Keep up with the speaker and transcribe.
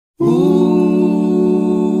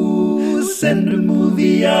Ooh, send a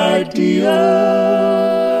movie idea.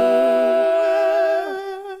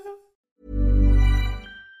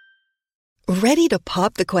 Ready to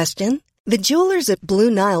pop the question? The jewelers at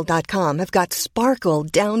BlueNile.com have got sparkle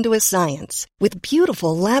down to a science with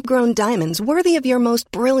beautiful lab-grown diamonds worthy of your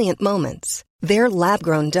most brilliant moments. Their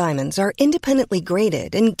lab-grown diamonds are independently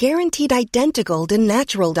graded and guaranteed identical to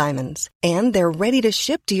natural diamonds, and they're ready to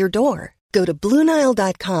ship to your door. Go to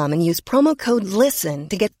BlueNile.com and use promo code LISTEN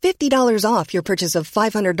to get $50 off your purchase of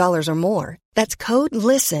 $500 or more. That's code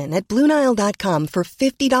LISTEN at BlueNile.com for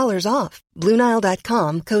 $50 off.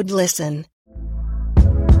 BlueNile.com, code LISTEN.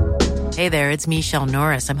 Hey there, it's Michelle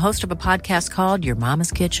Norris. I'm host of a podcast called Your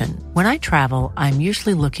Mama's Kitchen. When I travel, I'm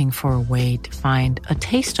usually looking for a way to find a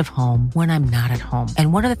taste of home when I'm not at home.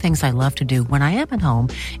 And one of the things I love to do when I am at home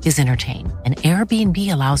is entertain. And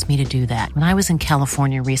Airbnb allows me to do that. When I was in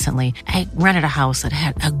California recently, I rented a house that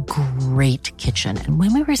had a great kitchen. And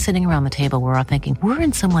when we were sitting around the table, we were all thinking, we're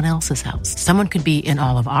in someone else's house. Someone could be in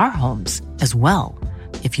all of our homes as well.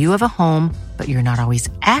 If you have a home, but you're not always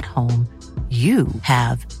at home, you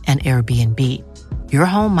have an Airbnb. Your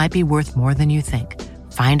home might be worth more than you think.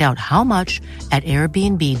 Find out how much at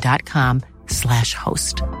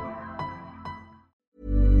airbnb.com/host.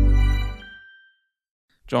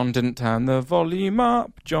 John didn't turn the volume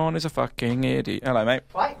up. John is a fucking idiot. Hello, mate.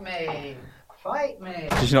 Fight me. Fight me.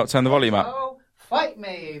 Did you not turn the volume up? Oh, fight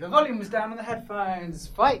me. The volume was down on the headphones.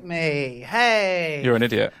 Fight me. Hey. You're an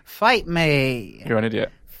idiot. Fight me. You're an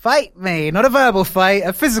idiot. Fight me. Not a verbal fight,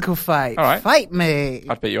 a physical fight. All right. Fight me.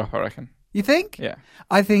 I'd beat you up, I reckon. You think? Yeah.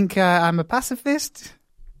 I think I'm a pacifist.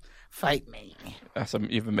 Fight me.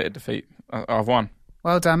 You've admitted defeat. I've won.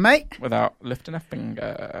 Well done, mate. Without lifting a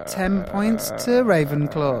finger. 10 points to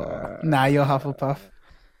Ravenclaw. Nah, you're Hufflepuff.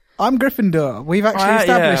 I'm Gryffindor. We've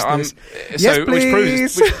actually established this. Yes,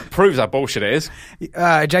 please. Which proves how bullshit it is.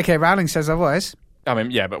 J.K. Rowling says otherwise. I mean,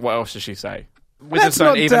 yeah, but what else does she say? Wizards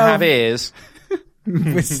don't even have ears.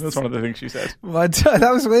 That's one of the things she said.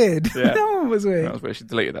 That was weird. Yeah. That one was weird. That was weird. She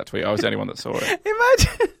deleted that tweet. I was the only one that saw it.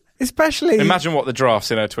 Imagine what the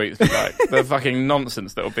drafts in her tweets be like. The fucking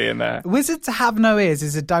nonsense that will be in there. Wizards have no ears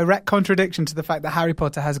is a direct contradiction to the fact that Harry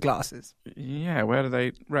Potter has glasses. Yeah, where do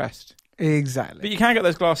they rest? Exactly. But you can get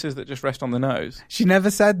those glasses that just rest on the nose. She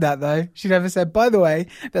never said that, though. She never said, by the way,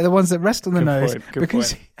 they're the ones that rest on the nose. Good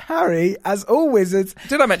because point. Harry, as all wizards...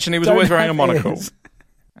 Did I mention he was always wearing a monocle?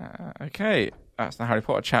 Okay. That's the Harry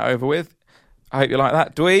Potter chat over with. I hope you like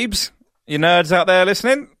that. Dweebs, you nerds out there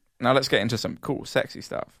listening. Now let's get into some cool, sexy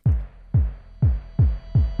stuff.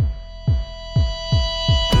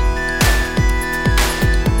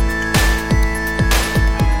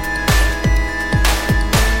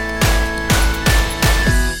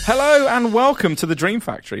 Hello and welcome to The Dream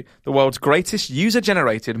Factory, the world's greatest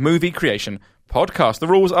user-generated movie creation podcast. The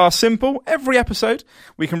rules are simple. Every episode,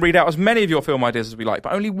 we can read out as many of your film ideas as we like,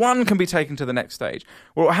 but only one can be taken to the next stage.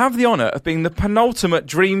 We'll have the honour of being the penultimate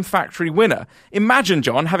Dream Factory winner. Imagine,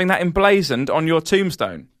 John, having that emblazoned on your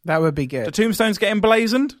tombstone. That would be good. Do tombstones get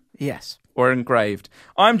emblazoned? Yes. Or engraved?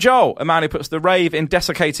 I'm Joel, a man who puts the rave in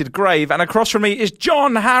desiccated grave, and across from me is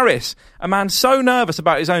John Harris, a man so nervous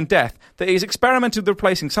about his own death that he's experimented with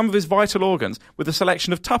replacing some of his vital organs with a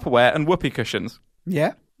selection of Tupperware and whoopee cushions.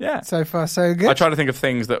 Yeah? Yeah. So far, so good. I try to think of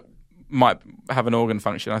things that might have an organ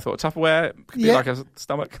function. I thought Tupperware could be like a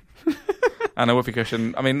stomach. And a whoopee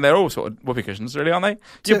cushion. I mean, they're all sort of whoopee cushions, really, aren't they?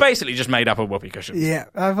 You're basically just made up of whoopee cushions. Yeah,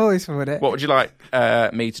 I've always thought it. What would you like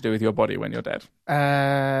me to do with your body when you're dead?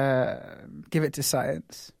 Give it to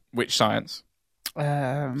science. Which science?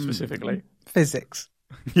 Specifically? Physics.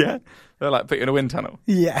 Yeah? They're like put you in a wind tunnel?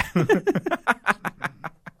 Yeah.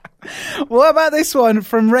 What about this one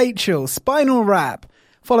from Rachel? Spinal Rap.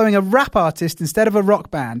 Following a rap artist instead of a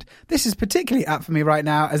rock band. This is particularly apt for me right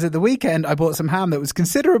now, as at the weekend I bought some ham that was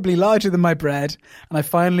considerably larger than my bread, and I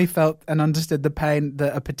finally felt and understood the pain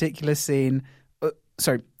that a particular scene...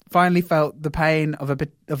 finally felt the pain of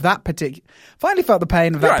that particular...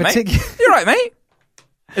 You're right, mate.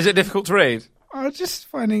 Is it difficult to read? I'm just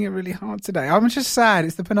finding it really hard today. I'm just sad.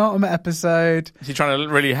 It's the penultimate episode. Is he trying to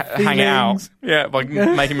really hang it out? Yeah, by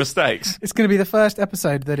making mistakes. It's going to be the first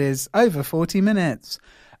episode that is over 40 minutes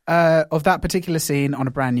of that particular scene on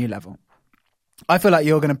a brand new level. I feel like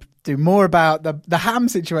you're going to do more about the ham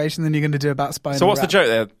situation than you're going to do about Spinal Tap. So what's the joke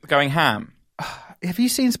there? Going ham? Have you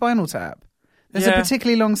seen Spinal Tap? There's a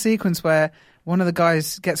particularly long sequence where one of the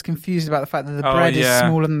guys gets confused about the fact that the bread is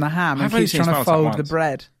smaller than the ham and keeps trying to fold the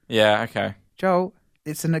bread. Yeah, okay. Joel,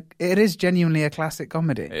 it is genuinely a classic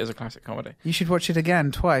comedy. It is a classic comedy. You should watch it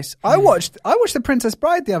again twice. I watched The Princess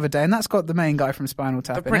Bride the other day, and that's got the main guy from Spinal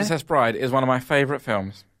Tap. The Princess Bride is one of my favourite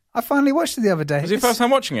films. I finally watched it the other day. Was it your first time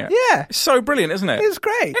watching it? Yeah. It's so brilliant, isn't it? It was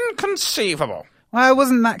great. Inconceivable. Well, I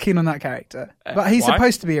wasn't that keen on that character. But he's why?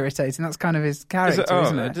 supposed to be irritating. That's kind of his character,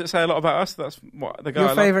 isn't it? Does it say a lot about us? That's what the guy.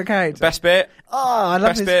 Your favourite character? Best bit. Oh, I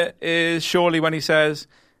love Best bit is surely when he says,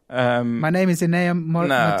 my name is Inea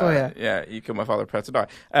Montoya. Yeah, you killed my father, prepare to die.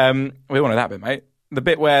 We all know that bit, mate. The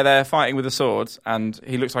bit where they're fighting with the swords and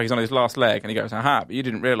he looks like he's on his last leg and he goes, aha, but you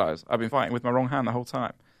didn't realise I've been fighting with my wrong hand the whole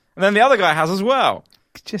time. And then the other guy has as well.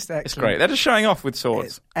 Just excellent. It's great. They're just showing off with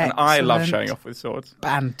swords. And I love showing off with swords.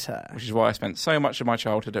 Banter. Which is why I spent so much of my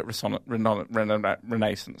childhood at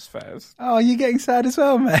Renaissance fairs. Oh, you're getting sad as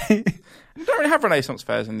well, mate. We don't really have Renaissance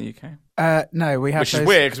fairs in the UK. No, we have Which is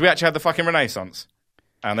weird because we actually had the fucking Renaissance.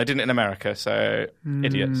 And they didn't in America, so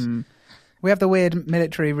idiots. We have the weird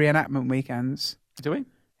military reenactment weekends. Do we?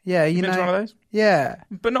 Yeah, you Been to know. one of those? Yeah.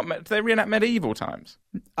 But not, do they reenact medieval times?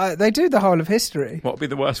 They do the whole of history. What would be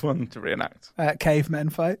the worst one to reenact? Cavemen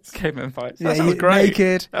fights. Cavemen fights. Yeah, That sounds great.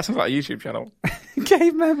 Naked. That sounds like a YouTube channel.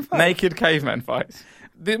 Cavemen fights. Naked cavemen fights.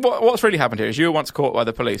 What's really happened here is you were once caught by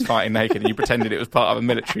the police fighting naked and you pretended it was part of a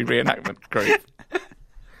military reenactment group.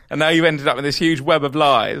 And now you ended up in this huge web of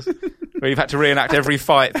lies where you've had to reenact every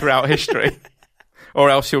fight throughout history or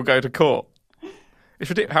else you'll go to court. It's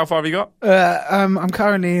ridiculous. How far have you got? I'm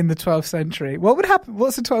currently in the 12th century. What would happen?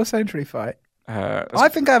 What's a 12th century fight? I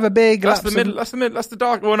think I have a big That's lapse the middle. That's the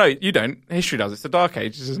dark. Well, no, you don't. History does. It's the Dark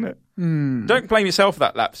Ages, isn't it? Don't blame yourself for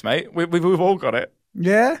that lapse, mate. We've all got it.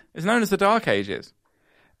 Yeah? It's known as the Dark Ages.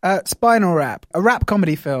 Spinal Rap, a rap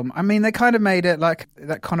comedy film. I mean, they kind of made it like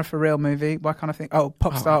that Connor for Real movie. Why can't I think? Oh,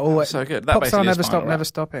 Popstar always so good. That Popstar basically is Never Spinal Stop, Rap. Never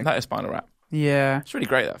Stopping. That is Spinal Rap. Yeah. It's really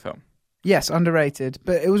great, that film. Yes, underrated.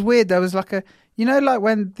 But it was weird. There was like like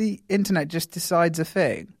when the internet just decides a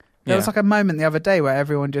thing. There was like a moment the other day where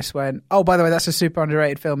everyone just went, oh, by the way, that's a super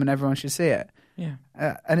underrated film and everyone should see it. Yeah.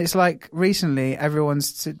 And it's like recently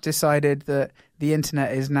everyone's decided that the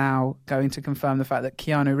internet is now going to confirm the fact that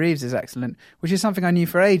Keanu Reeves is excellent, which is something I knew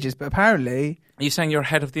for ages. But apparently... Are you saying you're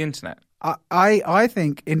ahead of the internet? I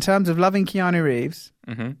think in terms of loving Keanu Reeves,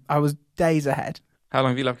 I was days ahead. How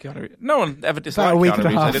long have you loved Keanu Reeves? No one ever disliked About a week Keanu and a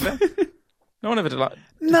Reeves, half. did they? No one ever disliked.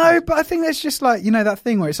 No, but I think that's just like, that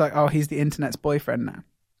thing where it's like, oh, he's the internet's boyfriend now.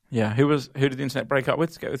 Yeah, who did the internet break up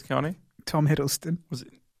with to get with Keanu? Tom Hiddleston. Was it?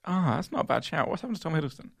 That's not a bad shout. What's happened to Tom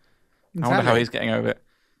Hiddleston? Exactly. I wonder how he's getting over it.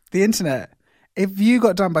 The internet. If you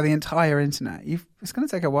got done by the entire internet, it's going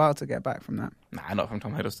to take a while to get back from that. Nah, not from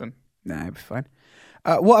Tom Hiddleston. No, it'll be fine.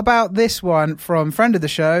 What about this one from friend of the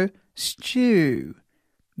show, Stu?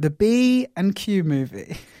 The B and Q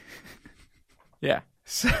movie. Yeah.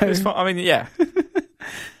 So, It's fun. I mean, yeah.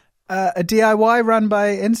 a DIY run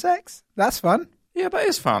by insects? That's fun. Yeah, but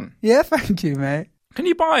it's fun. Yeah, thank you, mate. Can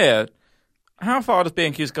you buy how far does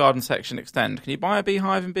B&Q's garden section extend? Can you buy a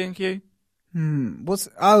beehive in B&Q?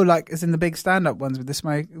 Like as in the big stand-up ones with the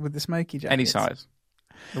smoky jackets? Any size.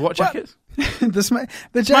 The what jackets? the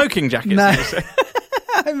Smoking jackets. No. did you say?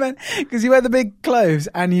 I meant because you wear the big clothes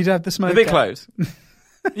and you'd have the smoke. The big clothes.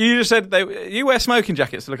 You just said you wear smoking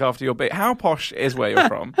jackets to look after your bee. How posh is where you're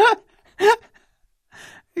from?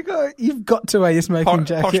 You've got to wear your smoking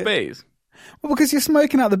jacket. Posh bees. Well, because you're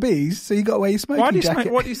smoking out the bees, so you got to wear your smoking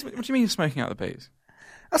jacket. What do you mean you're smoking out the bees?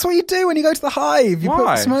 That's what you do when you go to the hive. You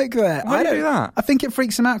Why? put smoke there. Why do you do that? I think it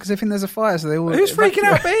freaks them out because they think there's a fire, so they all. Who's freaking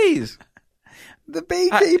out bees? The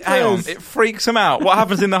beekeepers. Hang on, it freaks them out. What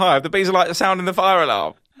happens in the hive? The bees are like the sound in the fire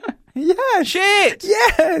alarm. Yeah. Shit!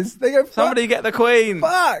 Yes. They go, Somebody get the queen.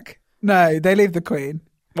 Fuck. No, they leave the queen.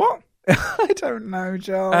 What? I don't know,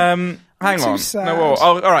 Joel. Hang on. sad. No,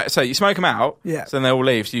 all right. So you smoke them out. Yeah. So then they all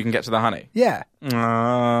leave, so you can get to the honey. Yeah. That's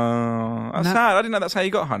sad. I didn't know that's how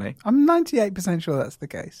you got honey. I'm 98% sure that's the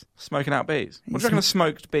case. Smoking out bees. What do you reckon a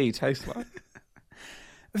smoked bee tastes like?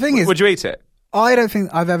 The thing is, would you eat it? I don't think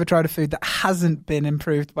I've ever tried a food that hasn't been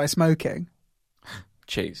improved by smoking.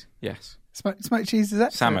 Cheese. Yes. Smoked cheese is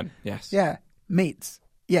that? Salmon. Yes. Yeah. Meats.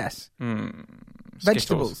 Yes.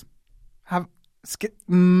 Vegetables.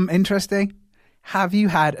 Interesting. Have you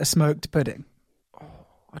had a smoked pudding? Oh,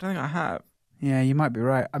 I don't think I have. Yeah, you might be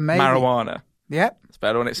right. Maybe. Marijuana. Yep. It's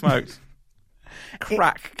better when it's smoked.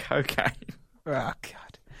 Crack cocaine. Oh,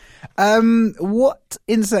 God. What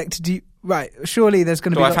insect do you... Right, surely there's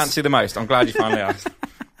going to be... Do I fancy the most? I'm glad you finally asked.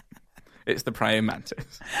 It's the praying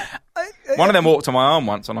mantis. One of them walked on my arm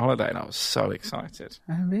once on a holiday and I was so excited.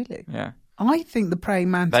 Oh, really? Yeah. I think the praying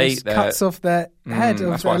mantis cuts off their head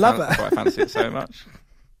of their lover. That's why I fancy it so much.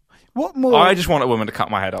 What more? I just want a woman to cut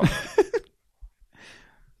my head off.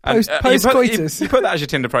 Post-coitus. You put that as your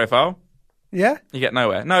Tinder profile. Yeah? You get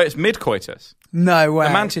nowhere. No, it's mid-coitus. No way.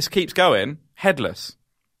 The mantis keeps going, headless.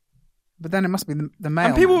 But then it must be the male.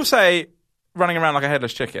 And people will say, running around like a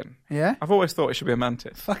headless chicken. Yeah? I've always thought it should be a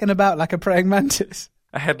mantis. Fucking about like a praying mantis.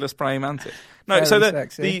 A headless praying mantis. No, Very so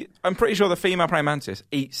sexy. I'm pretty sure the female praying mantis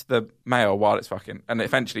eats the male while it's fucking, and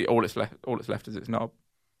eventually all it's left is its knob.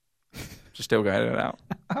 Just still going in and out.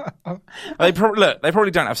 They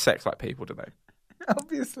probably don't have sex like people, do they?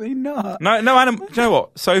 Obviously not. No animal. Do you know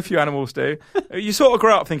what? So few animals do. You sort of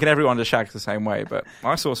grow up thinking everyone just shags the same way, but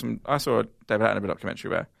I saw a David Attenborough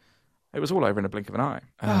documentary where it was all over in a blink of an eye.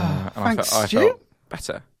 And thanks, I felt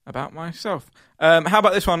better about myself. How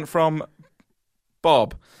about this one from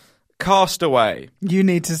Bob? Castaway. You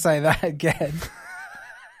need to say that again.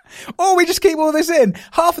 Or we just keep all this in.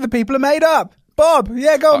 Half of the people are made up. Bob.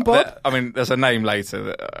 Yeah, go on, Bob. There's a name later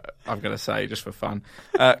that I'm going to say just for fun.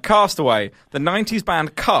 Castaway. The 90s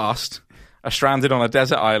band Cast are stranded on a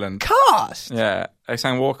desert island. Cast? Yeah. They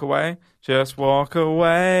sang Walk Away. Just walk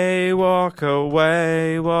away, walk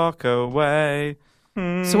away, walk away.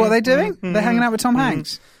 So what are they doing? They're hanging out with Tom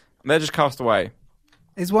Hanks. They're just cast away.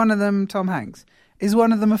 Is one of them Tom Hanks? Is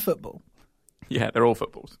one of them a football? Yeah, they're all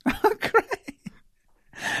footballs. Oh, great.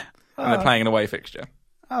 And they're playing an away fixture.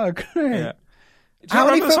 Oh, great. Yeah. Do you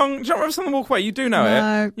remember the song? Do you remember the song Walk Away? You do know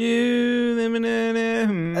it.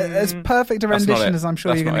 No. As perfect a rendition as I'm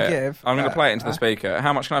sure you're going to give. I'm going to play it into the speaker.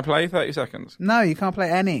 How much can I play? 30 seconds. No, you can't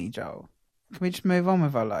play any, Joel. Can we just move on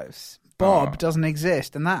with our lives? Bob doesn't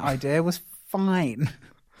exist, and that idea was fine.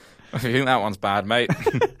 If you think that one's bad, mate.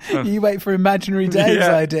 You wait for Imaginary Dave's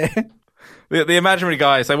idea. The imaginary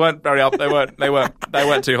guys, they weren't very up. They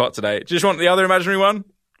weren't too hot today. Do you just want the other imaginary one?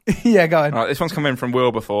 Yeah, go on. All right, this one's coming from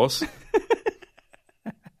Wilberforce.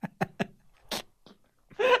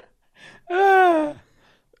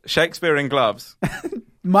 Shakespeare in Gloves.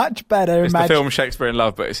 Much better. It's the film Shakespeare in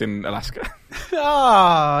Love, but it's in Alaska.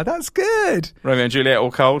 Oh, that's good. Romeo and Juliet,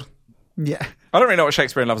 all cold. Yeah. I don't really know what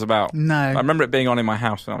Shakespeare in Love's about. No. I remember it being on in my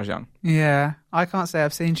house when I was young. Yeah. I can't say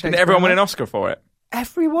I've seen Shakespeare. Didn't everyone win an Oscar for it?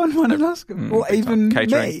 Everyone won an Oscar? Or even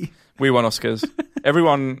me? We won Oscars.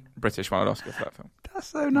 Everyone British won an Oscar for that film. That's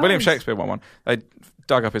so nice. William Shakespeare won one. They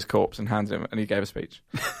dug up his corpse and handed him, and he gave a speech.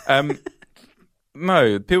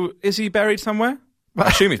 No, is he buried somewhere? I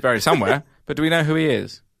assume he's buried somewhere, but do we know who he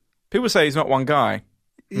is? People say he's not one guy.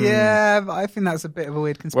 Yeah, but I think that's a bit of a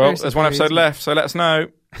weird conspiracy. Well, there's one episode left, so let us know.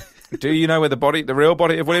 Do you know where the real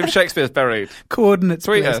body of William Shakespeare is buried? Coordinates,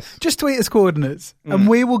 tweet please. us. Just tweet us coordinates, and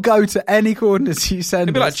we will go to any coordinates you send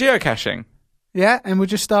It'd be like us. geocaching. Yeah, and we'll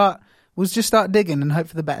just start digging and hope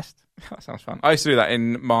for the best. That sounds fun. I used to do that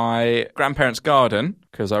in my grandparents' garden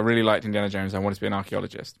because I really liked Indiana Jones. I wanted to be an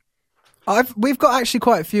archaeologist. We've got actually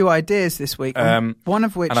quite a few ideas this week. One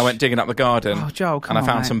of which, and I went digging up the garden. Oh, Joel, come and I on,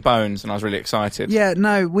 found mate. some bones, and I was really excited. Yeah,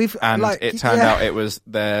 no, it turned out it was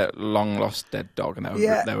their long lost dead dog, and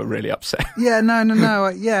they were really upset. Yeah, no.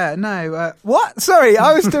 What? Sorry,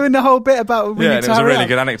 I was doing the whole bit about. Yeah, and it was a really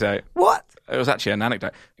good anecdote. What? It was actually an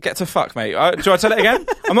anecdote. Get to fuck, mate. Do I tell it again?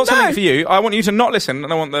 I'm not telling it for you. I want you to not listen,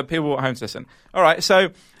 and I want the people at home to listen. All right, so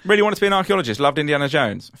really wanted to be an archaeologist. Loved Indiana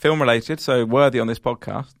Jones. Film related, so worthy on this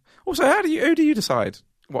podcast. Also, who do you decide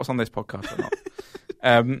what's on this podcast or not?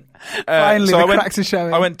 Finally, so the cracks are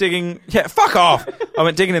showing. I went digging. Yeah, fuck off! I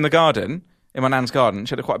went digging in the garden, in my nan's garden.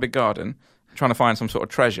 She had quite a big garden, trying to find some sort of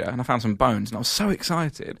treasure, and I found some bones, and I was so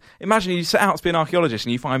excited. Imagine you set out to be an archaeologist,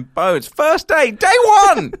 and you find bones. First day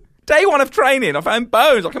one! Day one of training, I found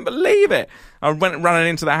bones. I couldn't believe it. I went running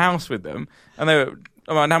into the house with them, and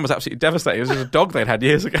my nan was absolutely devastated. It was just a dog they'd had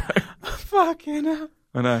years ago. Fucking hell.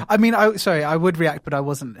 I know. I mean, I would react, but I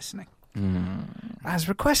wasn't listening. As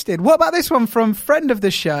requested. What about this one from friend of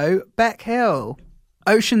the show, Beck Hill?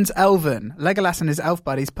 Ocean's Elven. Legolas and his elf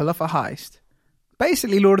buddies pull off a heist.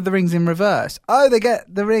 Basically Lord of the Rings in reverse. Oh, they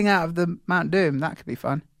get the ring out of the Mount Doom. That could be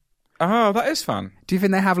fun. Oh, that is fun. Do you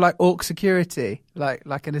think they have like orc security,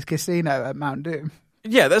 like in a casino at Mount Doom?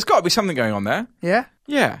 Yeah, there's got to be something going on there. Yeah?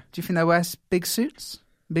 Yeah. Do you think they wear big suits?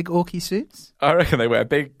 Big orky suits? I reckon they wear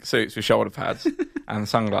big suits with shoulder pads and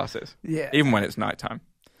sunglasses. Yeah. Even when it's nighttime.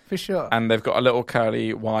 For sure. And they've got a little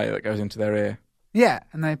curly wire that goes into their ear. Yeah,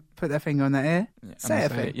 and they put their finger on their ear. Yeah,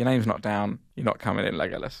 say your name's not down, you're not coming in,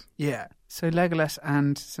 Legolas. Yeah. So Legolas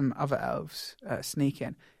and some other elves sneak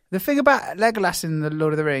in. The thing about Legolas in the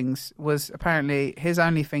Lord of the Rings was apparently his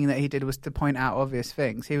only thing that he did was to point out obvious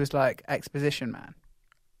things. He was like exposition man.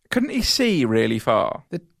 Couldn't he see really far?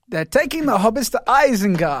 They're taking the hobbits to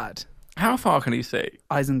Isengard. How far can he see?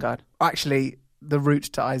 Isengard. Actually, the route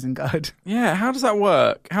to Isengard. Yeah, how does that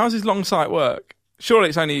work? How does his long sight work?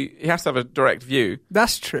 Surely he has to have a direct view.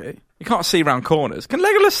 That's true. He can't see round corners. Can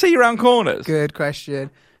Legolas see round corners? Good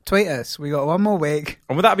question. Tweet us. We got one more week.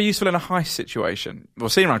 And would that be useful in a heist situation? Well,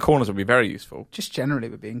 seeing around corners would be very useful. Just generally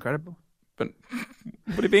would be incredible.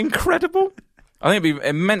 but would it be incredible? I think it'd be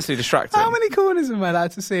immensely distracting. How many corners am I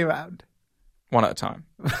allowed to see around? One at a time.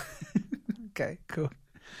 Okay, cool.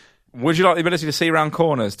 Would you like the ability to see around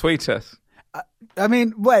corners? Tweet us. I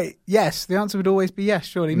mean, wait, yes. The answer would always be yes,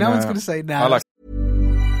 surely. No one's going to say no. I like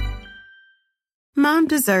Mom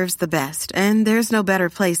deserves the best, and there's no better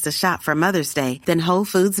place to shop for Mother's Day than Whole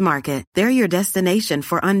Foods Market. They're your destination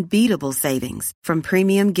for unbeatable savings, from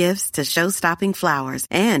premium gifts to show-stopping flowers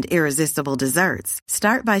and irresistible desserts.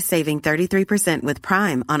 Start by saving 33% with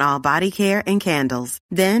Prime on all body care and candles.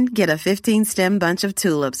 Then get a 15-stem bunch of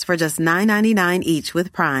tulips for just $9.99 each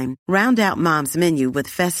with Prime. Round out Mom's menu with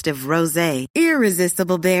festive rosé,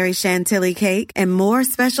 irresistible berry chantilly cake, and more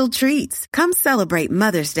special treats. Come celebrate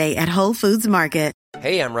Mother's Day at Whole Foods Market.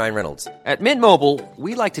 Hey, I'm Ryan Reynolds. At Mint Mobile,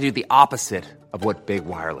 we like to do the opposite of what Big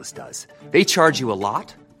Wireless does. They charge you a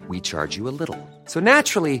lot, we charge you a little. So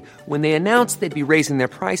naturally, when they announced they'd be raising their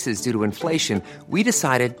prices due to inflation, we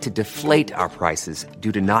decided to deflate our prices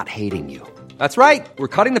due to not hating you. That's right. We're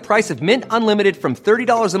cutting the price of Mint Unlimited from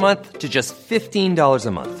 $30 a month to just $15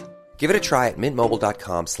 a month. Give it a try at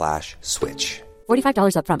mintmobile.com/switch.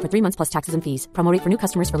 $45 up front for 3 months plus taxes and fees. Promo rate for new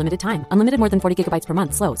customers for limited time. Unlimited more than 40 gigabytes per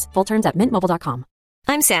month. Slows full terms at mintmobile.com.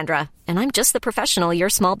 I'm Sandra, and I'm just the professional your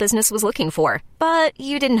small business was looking for. But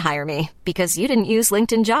you didn't hire me because you didn't use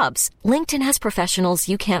LinkedIn Jobs. LinkedIn has professionals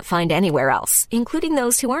you can't find anywhere else, including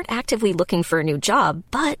those who aren't actively looking for a new job,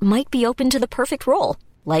 but might be open to the perfect role,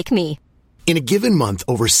 like me. In a given month,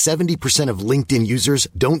 over 70% of LinkedIn users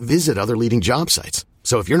don't visit other leading job sites.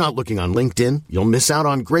 So if you're not looking on LinkedIn, you'll miss out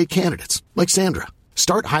on great candidates like Sandra.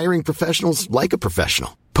 Start hiring professionals like a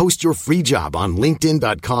professional. Post your free job on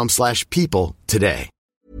linkedin.com/people today.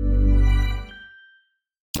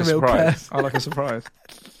 a surprise. I like a surprise.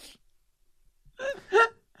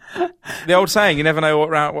 The old saying, you never know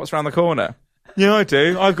what's around the corner. Yeah, I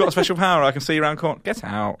do. I've got a special power. I can see around corner. Get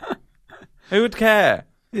out. Who would care?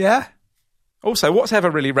 Yeah. Also, what's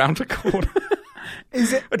ever really round a corner?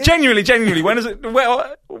 Is it genuinely? When is it?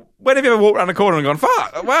 When have you ever walked around a corner and gone,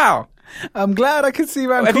 "Fuck! Wow"? I'm glad I can see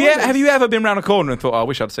around corners. Have you ever been round a corner and thought, "I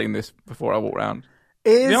wish I'd seen this before I walked round"?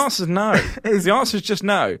 The answer is no. The answer is just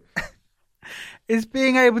no. Is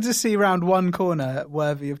being able to see round one corner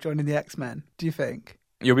worthy of joining the X-Men? Do you think?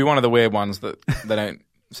 You'll be one of the weird ones that they don't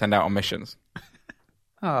send out on missions.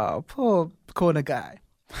 Oh, poor corner guy.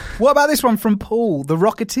 What about this one from Paul, the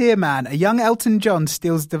Rocketeer Man? A young Elton John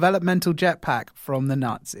steals developmental jetpack from the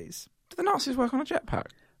Nazis. Do the Nazis work on a jetpack?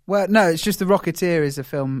 Well, no, it's just The Rocketeer is a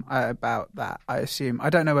film about that, I assume. I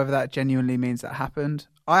don't know whether that genuinely means that happened.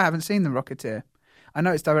 I haven't seen The Rocketeer. I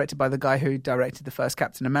know it's directed by the guy who directed the first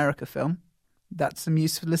Captain America film. That's some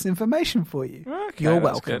useful information for you. Okay, You're that's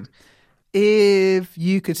welcome. good. If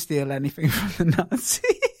you could steal anything from the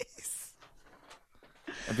Nazis...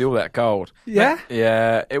 It'd be all that gold. Yeah?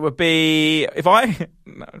 Yeah, it would be... No,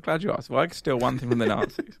 I'm glad you asked. If I could steal one thing from the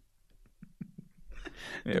Nazis...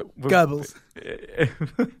 Goebbels.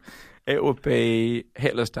 It would be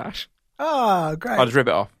Hitler's dash. Oh, great. I'd just rip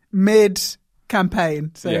it off.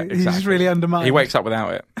 Mid-campaign, so Yeah, he's just really undermined. He wakes up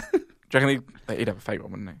without it. Do you reckon he'd have a fake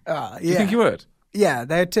one, wouldn't he? Yeah. Do you think he would? Yeah,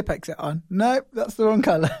 they had Tipp-Ex on. Nope, that's the wrong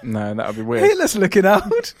colour. No, that would be weird. Hitler's looking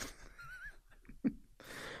old.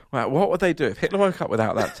 Well, what would they do? If Hitler woke up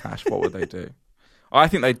without that tash, what would they do? I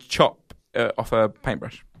think they'd chop off a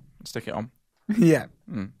paintbrush and stick it on. Yeah.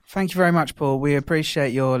 Thank you very much, Paul. We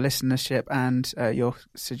appreciate your listenership and your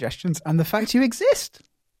suggestions and the fact you exist.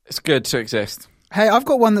 It's good to exist. Hey, I've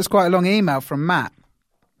got one that's quite a long email from Matt.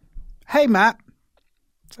 Hey, Matt.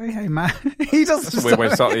 Say hey, Matt. He doesn't. That's a weird way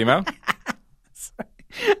to start the email.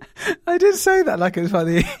 I did say that like it was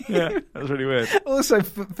funny. Yeah, that was really weird. Also,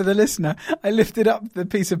 for the listener, I lifted up the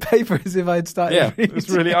piece of paper as if I'd started. Yeah, it was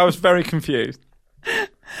really. I was very confused.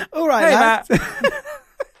 All right, hey, Matt.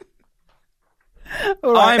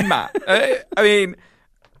 All right. I'm Matt. I mean,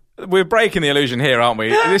 we're breaking the illusion here, aren't we?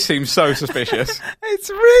 This seems so suspicious. It's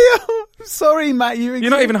real. Sorry, Matt. You're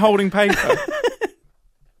not even holding paper.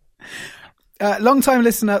 Long-time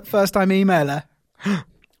listener, first-time emailer.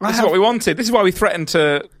 This is what we wanted. This is why we threatened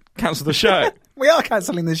to cancel the show. We are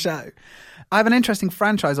cancelling the show. I have an interesting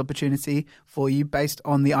franchise opportunity for you based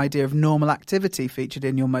on the idea of Normal Activity featured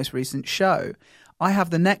in your most recent show. I have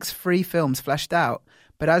the next 3 films fleshed out,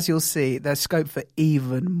 but as you'll see, there's scope for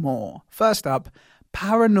even more. First up,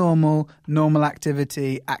 Paranormal Normal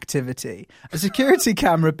Activity. A security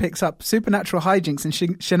camera picks up supernatural hijinks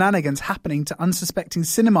and shenanigans happening to unsuspecting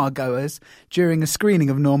cinema goers during a screening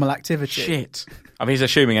of Normal Activity. Shit. I mean, he's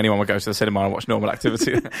assuming anyone would go to the cinema and watch Normal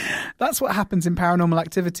Activity. That's what happens in Paranormal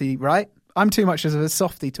Activity, right? I'm too much of a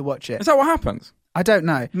softie to watch it. Is that what happens? I don't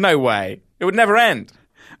know. No way. It would never end.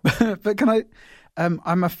 But can I...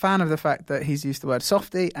 I'm a fan of the fact that he's used the word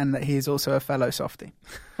softie and that he is also a fellow softie.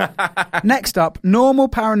 Next up, normal,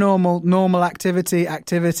 paranormal, normal activity. A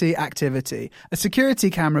security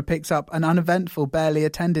camera picks up an uneventful, barely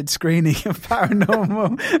attended screening of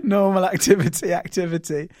paranormal, normal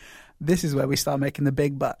activity. This is where we start making the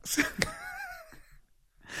big bucks.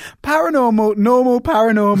 Paranormal, normal,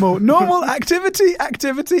 paranormal, normal activity.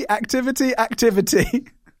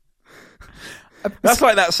 That's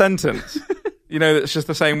like that sentence. You know, it's just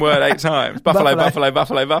the same word 8 times. Buffalo, buffalo,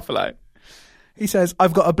 buffalo, buffalo. He says,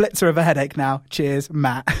 I've got a blitzer of a headache now. Cheers,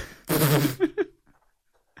 Matt.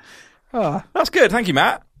 Oh, that's good. Thank you,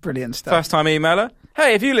 Matt. Brilliant stuff. First time emailer.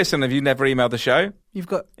 Hey, if you listen, have you never emailed the show? You've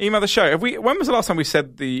got... Email the show. When was the last time we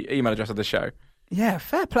said the email address of the show? Yeah,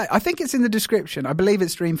 fair play. I think it's in the description. I believe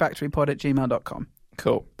it's dreamfactorypod@gmail.com.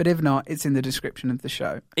 Cool. But if not, it's in the description of the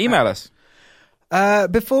show. Email us.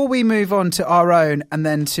 Before we move on to our own and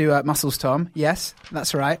then to Muscles Tom. Yes,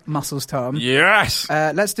 that's right. Muscles Tom. Yes.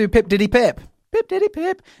 Let's do Pip Diddy Pip. Pip Diddy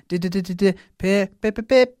Pip. Pip pip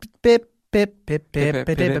pip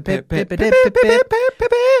pip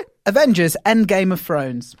pip. Avengers Endgame of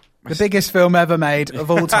Thrones. The biggest film ever made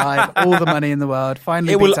of all time. All the money in the world.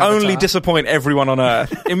 Finally, it will only disappoint everyone on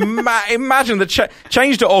Earth. Imagine the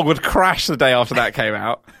Change.org would crash the day after that came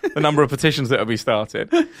out. The number of petitions that would be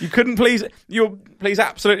started. You'll please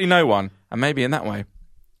absolutely no one, and maybe in that way,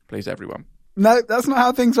 please everyone. No, that's not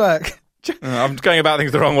how things work. I'm going about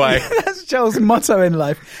things the wrong way. That's Joel's motto in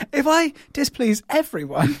life. If I displease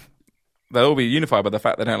everyone, they'll all be unified by the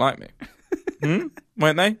fact they don't like me.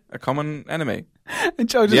 Won't they? A common enemy. And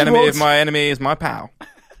Joel just the enemy of my enemy is my pal.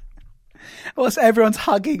 Whilst everyone's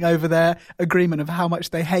hugging over their agreement of how much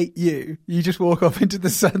they hate you, you just walk off into the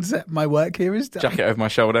sunset. My work here is done. Jacket over my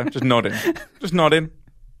shoulder, just nodding. Just nodding.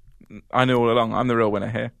 I knew all along. I'm the real winner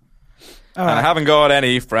here. All right. And I haven't got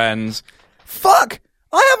any friends. Fuck!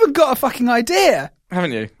 I haven't got a fucking idea.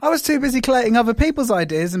 Haven't you? I was too busy collating other people's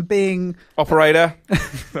ideas and being... Operator.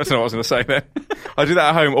 That's not what I was going to say then. I do that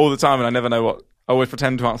at home all the time and I never know what... I always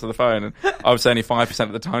pretend to answer the phone and I would say only 5%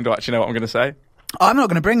 of the time do I actually know what I'm going to say. I'm not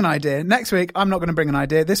going to bring an idea. Next week, I'm not going to bring an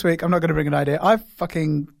idea. This week, I'm not going to bring an idea. I've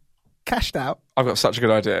fucking cashed out. I've got such a good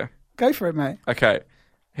idea. Go for it, mate. Okay.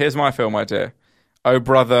 Here's my film idea. Oh,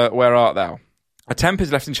 brother, where art thou? A temp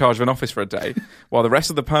is left in charge of an office for a day while the rest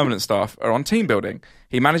of the permanent staff are on team building.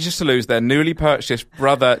 He manages to lose their newly purchased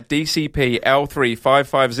Brother DCP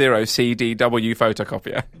L3550 CDW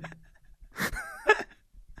photocopier.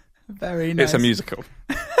 Very nice. It's a musical.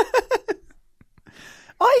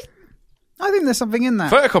 I think there's something in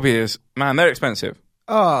that. Photocopiers, man, they're expensive.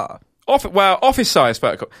 Oh. Office-size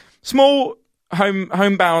photocopiers. Small,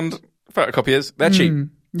 homebound photocopiers, they're cheap.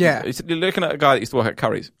 Yeah. You're looking at a guy that used to work at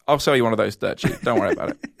Curry's. I'll sell you one of those dirt cheap. Don't worry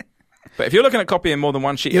about it. But if you're looking at copying more than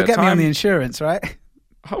one sheet You'll at a time... You'll get me on the insurance, right?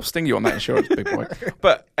 I'll sting you on that insurance, big boy.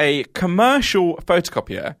 But a commercial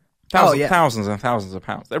photocopier, thousands and thousands of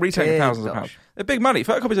pounds. They're retailing thousands of pounds. They're big money.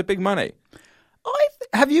 Photocopiers are big money.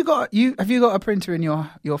 Have you got a printer in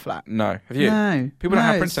your flat? No. Have you? No. People don't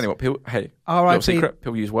have printers anymore. Little secret,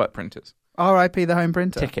 people use work printers. R.I.P. the home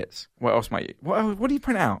printer. Tickets. What else might you? What do you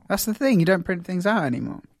print out? That's the thing. You don't print things out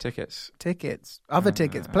anymore. Tickets. Other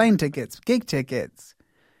tickets. Plane tickets. Gig tickets.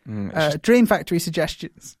 Dream Factory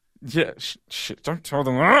suggestions. Yeah. Don't tell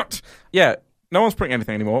them that. Yeah. No one's printing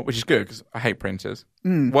anything anymore, which is good because I hate printers.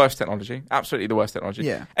 Worst technology. Absolutely the worst technology.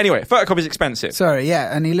 Yeah. Anyway, photocopy's expensive. Sorry,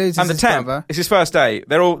 yeah. And he loses and the his temp, brother. It's his first day.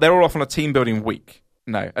 They're all off on a team building week.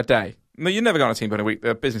 No, a day. No, you never go on a team building week.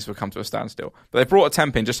 The business will come to a standstill. But they brought a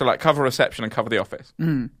temp in just to cover reception and cover the office.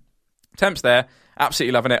 Temp's there,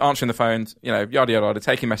 absolutely loving it, answering the phones, yada, yada, yada,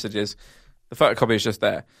 taking messages. The photocopy is just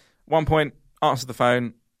there. One point, answers the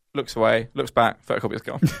phone, looks away, looks back, photocopy is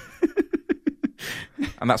gone.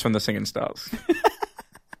 And that's when the singing starts.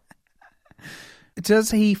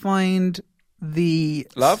 Does he find the...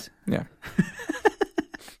 Love? Yeah.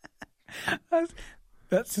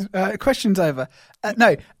 That's question's over.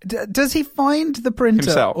 No, does he find the printer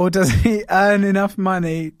himself, or does he earn enough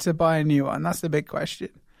money to buy a new one? That's the big question.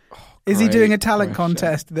 Is he doing a talent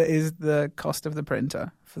contest that is the cost of the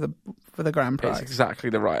printer for the grand prize? It's exactly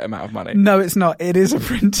the right amount of money. No, it's not. It is a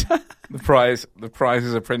printer. The prize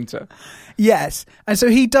is a printer. Yes, and so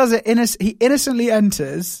he does it. He innocently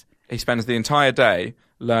enters. He spends the entire day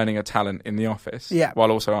learning a talent in the office,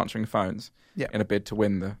 while also answering phones, in a bid to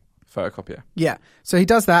win the photocopier. Yeah. So he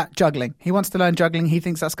does that, juggling. He wants to learn juggling. He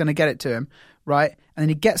thinks that's going to get it to him, right? And then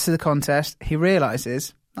he gets to the contest. He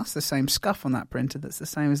realises that's the same scuff on that printer that's the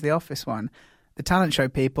same as the office one. The talent show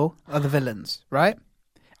people are the villains, right?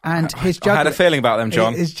 And his juggling... I had a feeling about them,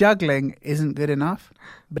 John. His juggling isn't good enough,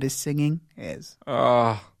 but his singing is.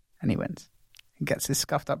 Oh, And he wins. He gets his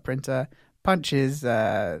scuffed up printer, punches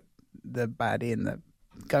the baddie in the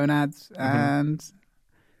gonads, and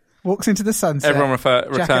walks into the sunset. Everyone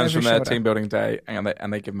returns from their shoulder. team building day, and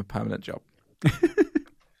they give him a permanent job.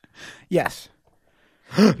 Yes.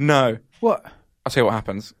 No. What? I'll tell you what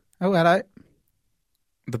happens. Oh, hello.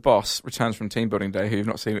 The boss returns from team building day, who you've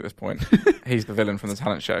not seen at this point. He's the villain from the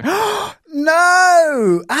talent show.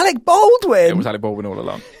 No! Alec Baldwin! It was Alec Baldwin all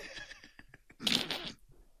along.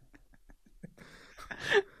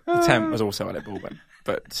 The temp was also Alec Baldwin,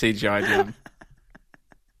 but CGI'd him.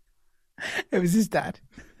 It was his dad.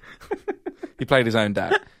 He played his own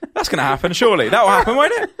dad. That's going to happen, surely. That will happen,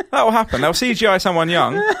 won't it? That will happen. They'll CGI someone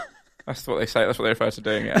young. That's what they say. That's what they refer to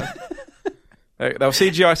doing it as. They'll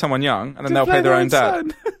CGI someone young, and then they'll play their own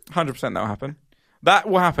dad. 100% that will happen. That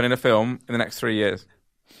will happen in a film in the next 3 years.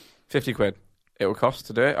 50 quid. It will cost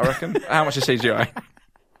to do it, I reckon. How much is CGI?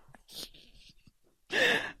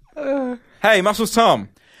 Hey, Muscles Tom.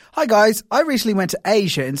 Hi guys, I recently went to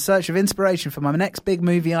Asia in search of inspiration for my next big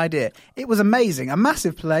movie idea. It was amazing, a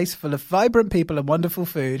massive place full of vibrant people and wonderful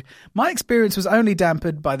food. My experience was only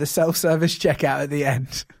dampened by the self-service checkout at the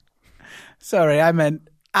end. Sorry, I meant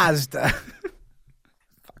Asda.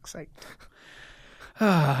 Fuck's sake.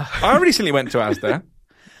 I recently went to Asda.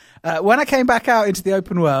 When I came back out into the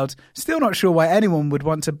open world, still not sure why anyone would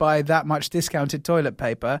want to buy that much discounted toilet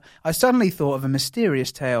paper, I suddenly thought of a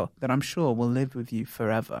mysterious tale that I'm sure will live with you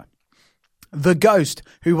forever. The ghost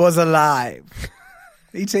who was alive.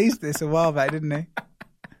 He teased this a while back, didn't he?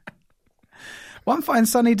 One fine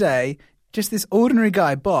sunny day, just this ordinary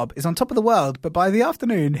guy, Bob, is on top of the world, but by the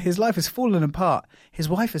afternoon, his life has fallen apart. His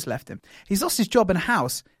wife has left him. He's lost his job and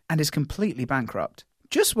house and is completely bankrupt.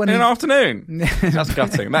 Just when in an afternoon. That's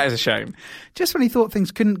gutting. That is a shame. Just when he thought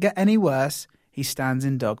things couldn't get any worse, he stands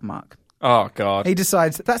in dog muck. Oh, God. He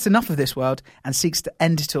decides that that's enough of this world and seeks to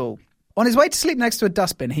end it all. On his way to sleep next to a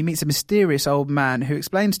dustbin, he meets a mysterious old man who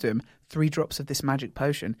explains to him 3 drops of this magic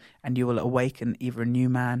potion and you will awaken either a new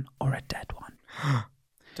man or a dead one.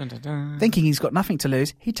 Dun, dun, dun. Thinking he's got nothing to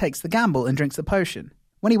lose, he takes the gamble and drinks the potion.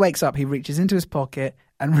 When he wakes up, he reaches into his pocket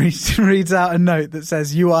and reads out a note that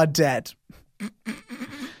says, "You are dead."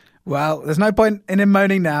 Well, there's no point in him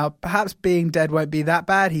moaning now. Perhaps being dead won't be that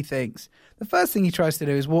bad, he thinks. The first thing he tries to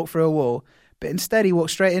do is walk through a wall, but instead he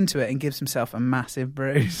walks straight into it and gives himself a massive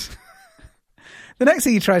bruise. The next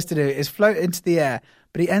thing he tries to do is float into the air,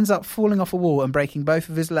 but he ends up falling off a wall and breaking both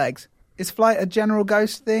of his legs. Is flight a general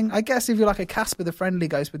ghost thing? I guess if you're like a Casper the Friendly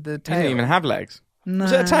Ghost with the tail. He didn't even have legs. No.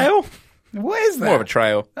 Was it a tail? What is that? More of a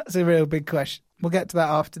trail. That's a real big question. We'll get to that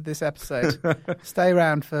after this episode. Stay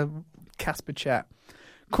around for Casper chat.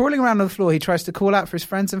 Crawling around on the floor, he tries to call out for his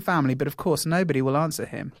friends and family, but of course nobody will answer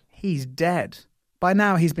him. He's dead. By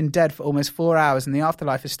now he's been dead for almost 4 hours and the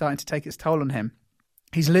afterlife is starting to take its toll on him.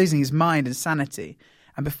 He's losing his mind and sanity,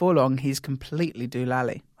 and before long he's completely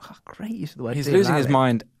doolally. Oh, great use of the word He's doolally. losing his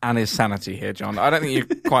mind and his sanity here, John. I don't think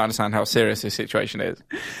you quite understand how serious this situation is.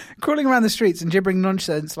 Crawling around the streets and gibbering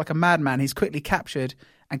nonsense like a madman, he's quickly captured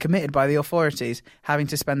and committed by the authorities, having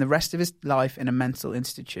to spend the rest of his life in a mental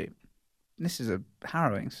institute. This is a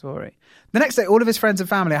harrowing story. The next day, all of his friends and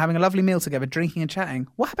family are having a lovely meal together, drinking and chatting.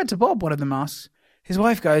 What happened to Bob? One of them asks. His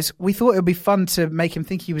wife goes, "We thought it would be fun to make him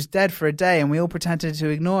think he was dead for a day, and we all pretended to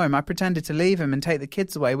ignore him. I pretended to leave him and take the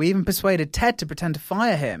kids away. We even persuaded Ted to pretend to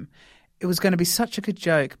fire him. It was going to be such a good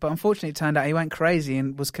joke, but unfortunately it turned out he went crazy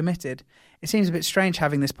and was committed. It seems a bit strange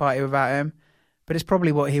having this party without him, but it's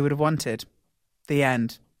probably what he would have wanted." The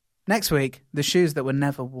end. Next week, the shoes that were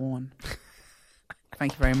never worn.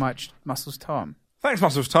 Thank you very much, Muscles Tom. Thanks,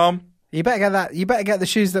 Muscles Tom. You better get that. You better get the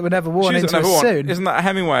shoes that were never worn Shoes into that never us worn. soon. Isn't that a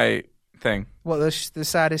Hemingway thing? What, the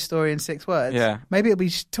saddest story in 6 words? Yeah. Maybe it'll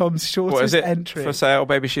be Tom's shortest What is it? entry. For sale,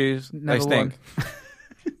 baby shoes. Never they stink.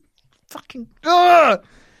 Fucking. Ugh!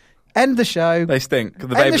 End the show. They stink.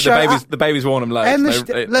 The baby's worn them loads.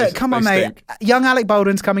 Look, come on, mate. Stink. Young Alec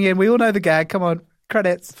Baldwin's coming in. We all know the gag. Come on.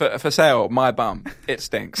 Credits. For sale, my bum. It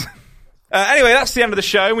stinks. Anyway, that's the end of the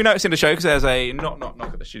show. We know it's in the show because there's a knock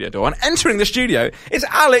at the studio door. And entering the studio is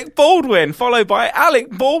Alec Baldwin, followed by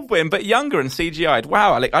Alec Baldwin, but younger and CGI'd.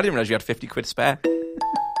 Wow, Alec, I didn't realise you had 50 quid spare.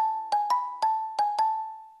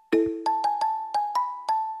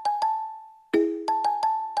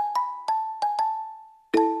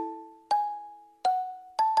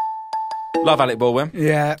 Love Alec Baldwin.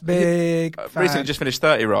 Yeah, big fan. Recently just finished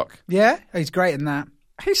 30 Rock. Yeah? Oh, he's great in that.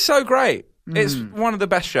 He's so great. It's one of the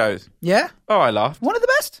best shows. Yeah? Oh, I laughed. One of the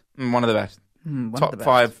best? One of the best. Top of the best.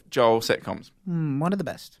 5 Joel sitcoms. One of the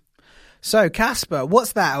best. So, Casper,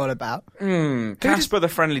 what's that all about? Casper the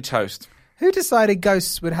Friendly Toast. Who decided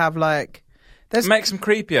ghosts would have, like, Makes them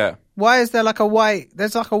creepier. Why is there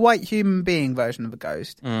there's like a white human being version of a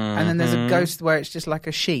ghost, and then there's a ghost where it's just like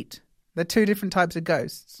a sheet. They're two different types of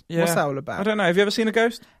ghosts. Yeah. What's that all about? I don't know. Have you ever seen a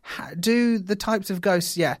ghost? Do the types of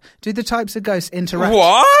ghosts interact?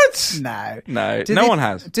 What? No. No one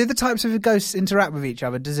has. Do the types of ghosts interact with each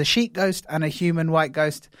other? Does a sheet ghost and a human white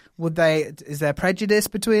ghost, is there prejudice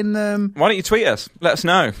between them? Why don't you tweet us? Let us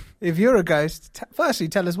know. If you're a ghost, firstly,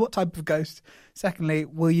 tell us what type of ghost. Secondly,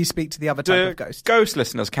 will you speak to the other type of ghost? Ghost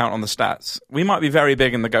listeners count on the stats. We might be very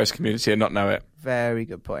big in the ghost community and not know it. Very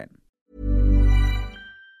good point.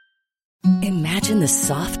 Imagine the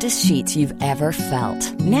softest sheets you've ever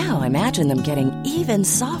felt. Now imagine them getting even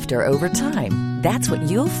softer over time. That's what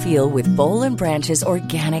you'll feel with Boll & Branch's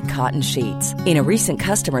organic cotton sheets. In a recent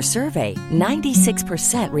customer survey,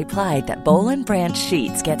 96% replied that Boll & Branch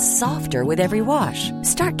sheets get softer with every wash.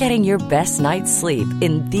 Start getting your best night's sleep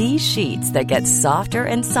in these sheets that get softer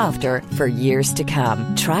and softer for years to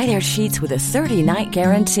come. Try their sheets with a 30-night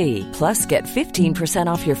guarantee. Plus, get 15%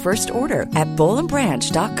 off your first order at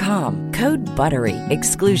bollandbranch.com. Code BUTTERY.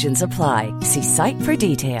 Exclusions apply. See site for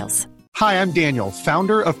details. Hi, I'm Daniel,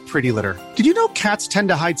 founder of Pretty Litter. Did you know cats tend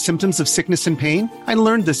to hide symptoms of sickness and pain? I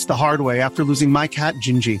learned this the hard way after losing my cat,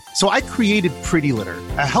 Gingy. So I created Pretty Litter,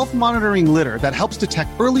 a health monitoring litter that helps detect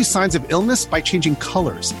early signs of illness by changing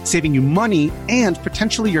colors, saving you money and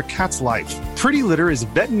potentially your cat's life. Pretty Litter is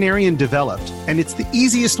veterinarian developed, and it's the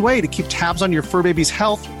easiest way to keep tabs on your fur baby's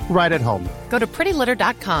health right at home. Go to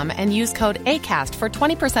prettylitter.com and use code ACAST for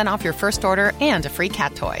 20% off your first order and a free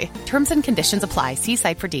cat toy. Terms and conditions apply. See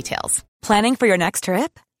site for details. Planning for your next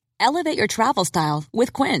trip? Elevate your travel style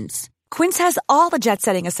with Quince. Quince has all the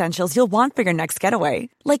jet-setting essentials you'll want for your next getaway,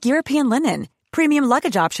 like European linen, premium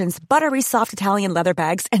luggage options, buttery soft Italian leather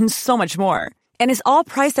bags, and so much more. And is all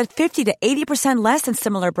priced at 50 to 80% less than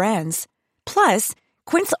similar brands. Plus,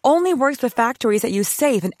 Quince only works with factories that use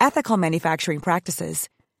safe and ethical manufacturing practices.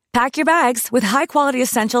 Pack your bags with high-quality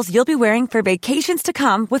essentials you'll be wearing for vacations to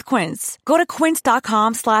come with Quince. Go to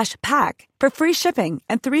quince.com/pack for free shipping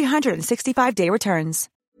and 365-day returns.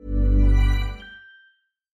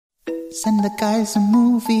 Send the guys a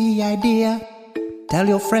movie idea. Tell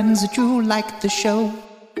your friends that you like the show.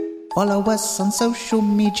 Follow us on social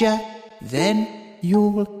media. Then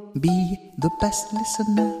you'll be the best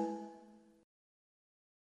listener.